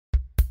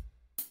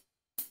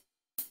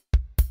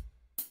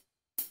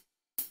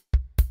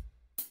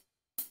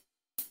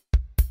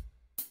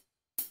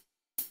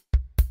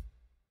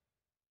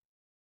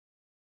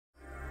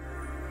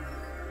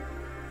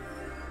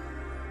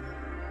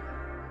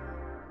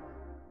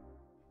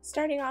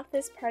Starting off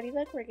this party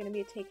look, we're going to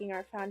be taking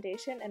our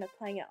foundation and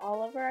applying it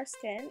all over our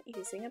skin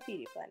using a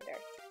beauty blender.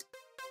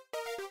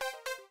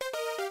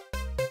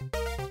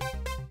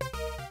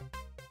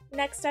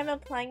 Next, I'm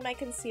applying my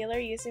concealer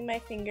using my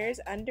fingers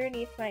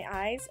underneath my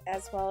eyes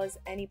as well as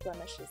any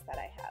blemishes that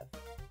I have.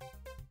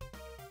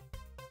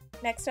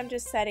 Next, I'm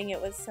just setting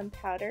it with some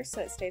powder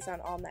so it stays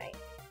on all night.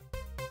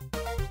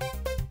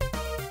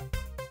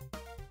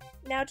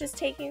 Now just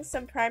taking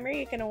some primer,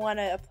 you're going to want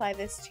to apply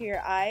this to your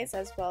eyes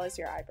as well as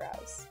your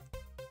eyebrows.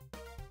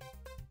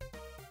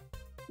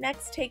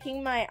 Next,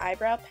 taking my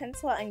eyebrow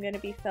pencil, I'm going to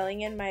be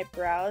filling in my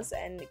brows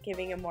and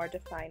giving a more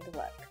defined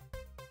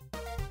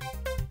look.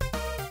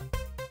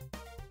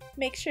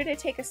 Make sure to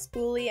take a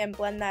spoolie and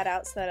blend that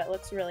out so that it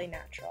looks really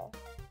natural.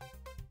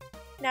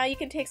 Now you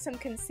can take some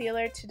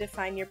concealer to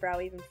define your brow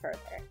even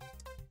further.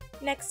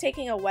 Next,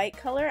 taking a white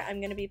color,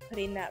 I'm going to be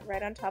putting that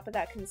right on top of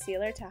that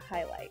concealer to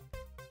highlight.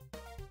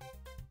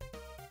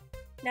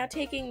 Now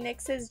taking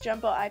NYX's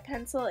Jumbo Eye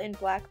Pencil in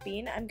Black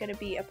Bean, I'm going to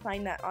be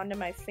applying that onto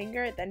my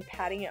finger, then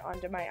patting it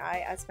onto my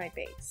eye as my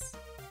base.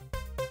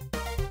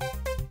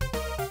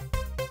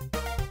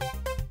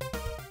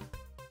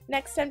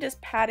 Next, I'm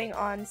just patting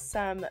on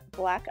some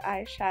black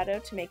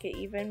eyeshadow to make it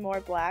even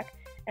more black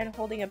and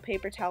holding a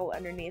paper towel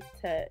underneath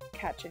to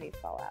catch any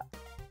fallout.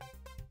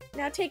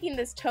 Now taking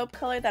this taupe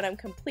color that I'm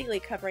completely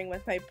covering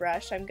with my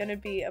brush, I'm going to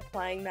be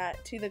applying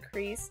that to the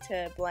crease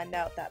to blend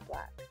out that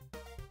black.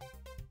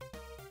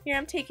 Here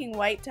I'm taking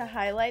white to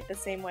highlight, the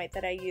same white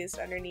that I used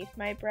underneath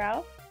my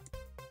brow.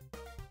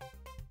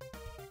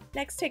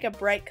 Next, take a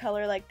bright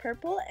color like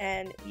purple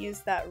and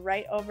use that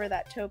right over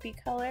that taupey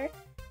color,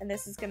 and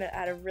this is going to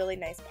add a really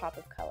nice pop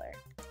of color.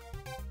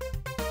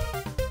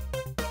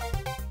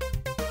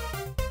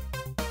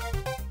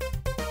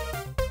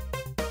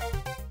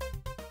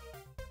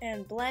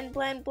 And blend,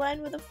 blend,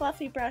 blend with a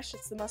fluffy brush.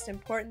 It's the most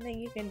important thing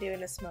you can do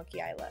in a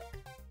smoky eye look.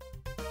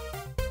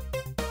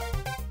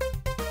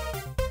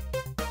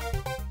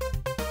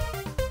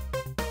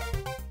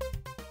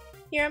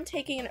 Here I'm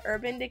taking an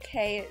Urban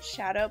Decay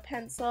shadow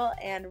pencil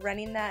and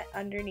running that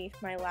underneath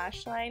my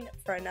lash line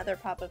for another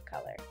pop of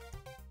color.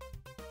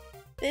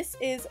 This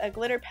is a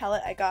glitter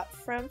palette I got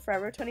from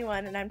Forever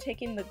 21, and I'm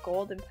taking the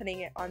gold and putting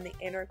it on the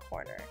inner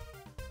corner.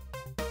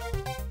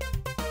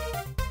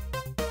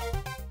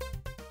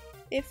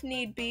 If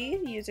need be,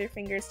 use your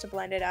fingers to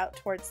blend it out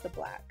towards the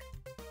black.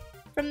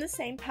 From the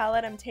same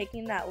palette, I'm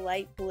taking that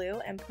light blue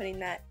and putting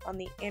that on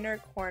the inner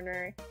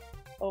corner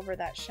over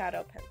that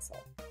shadow pencil.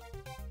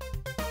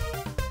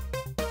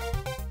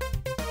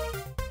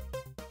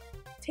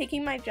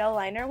 Taking my gel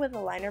liner with a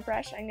liner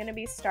brush, I'm going to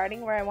be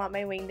starting where I want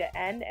my wing to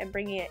end and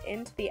bringing it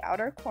into the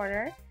outer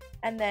corner,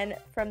 and then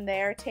from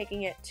there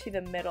taking it to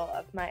the middle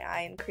of my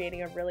eye and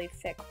creating a really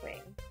thick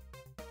wing.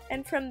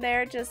 And from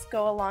there, just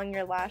go along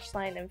your lash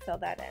line and fill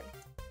that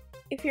in.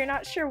 If you're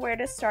not sure where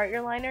to start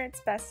your liner, it's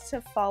best to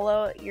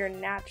follow your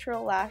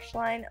natural lash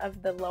line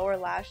of the lower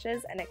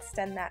lashes and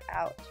extend that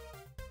out.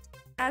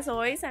 As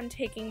always, I'm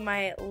taking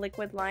my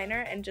liquid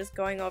liner and just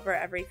going over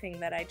everything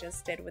that I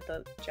just did with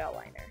the gel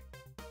liner.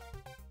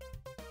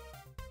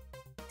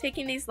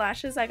 Taking these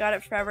lashes I got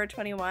at Forever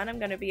 21, I'm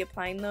going to be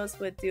applying those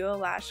with Duo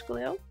Lash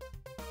Glue.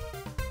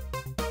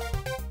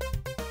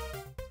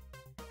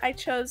 I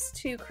chose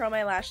to curl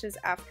my lashes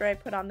after I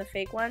put on the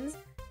fake ones,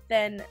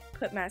 then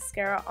put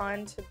mascara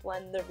on to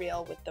blend the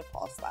real with the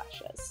false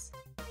lashes.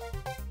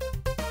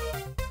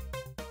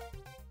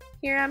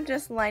 Here I'm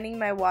just lining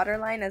my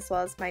waterline as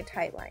well as my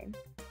tight line.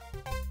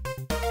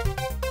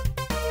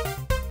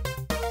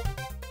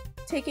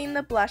 Taking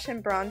the blush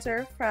and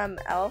bronzer from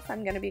e.l.f.,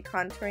 I'm going to be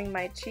contouring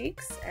my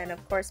cheeks and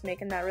of course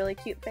making that really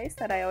cute face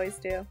that I always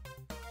do.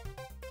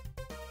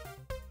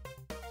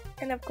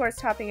 And of course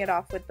topping it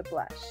off with the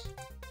blush.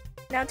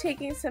 Now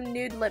taking some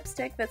nude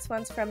lipstick, this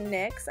one's from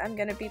NYX, I'm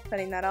going to be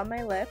putting that on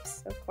my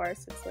lips. Of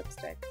course, it's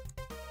lipstick.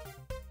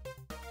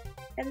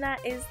 And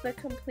that is the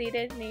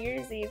completed New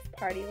Year's Eve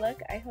party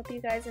look. I hope you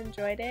guys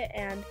enjoyed it,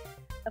 and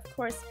of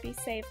course be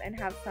safe and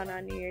have fun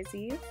on New Year's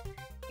Eve.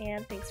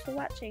 And thanks for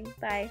watching.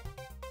 Bye!